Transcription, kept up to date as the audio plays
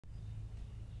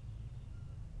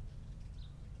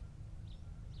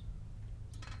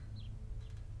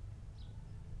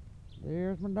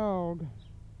There's my dog.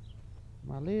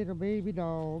 My little baby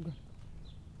dog.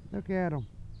 Look at him.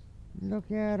 Look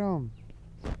at him.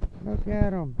 Look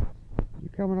at him. You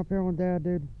coming up here on Dad,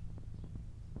 dude?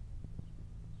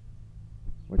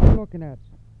 What you looking at?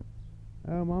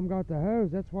 Oh, Mom got the hose.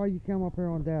 That's why you came up here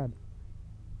on Dad.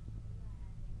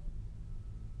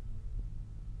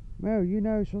 Mo, you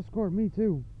know she'll squirt me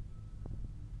too.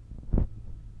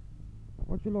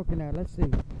 What you looking at? Let's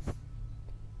see.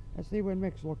 Let's see what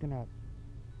Mick's looking at.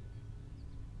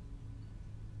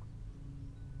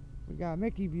 We got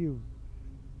Mickey view.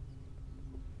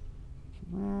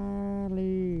 My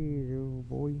little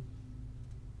boy.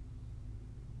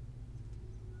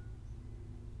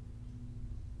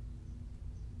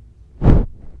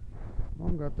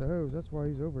 Mom got the hose. That's why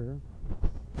he's over here.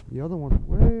 The other one's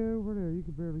way over there. You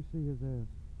can barely see his ass.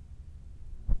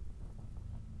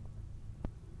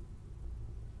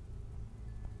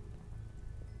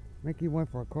 Mickey went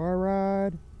for a car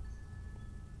ride.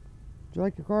 Did you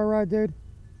like your car ride, dude?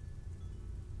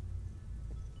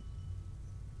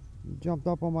 You jumped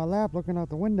up on my lap looking out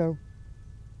the window.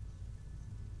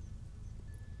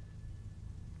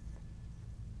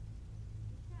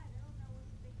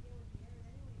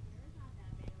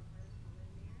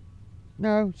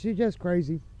 No, she's just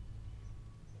crazy.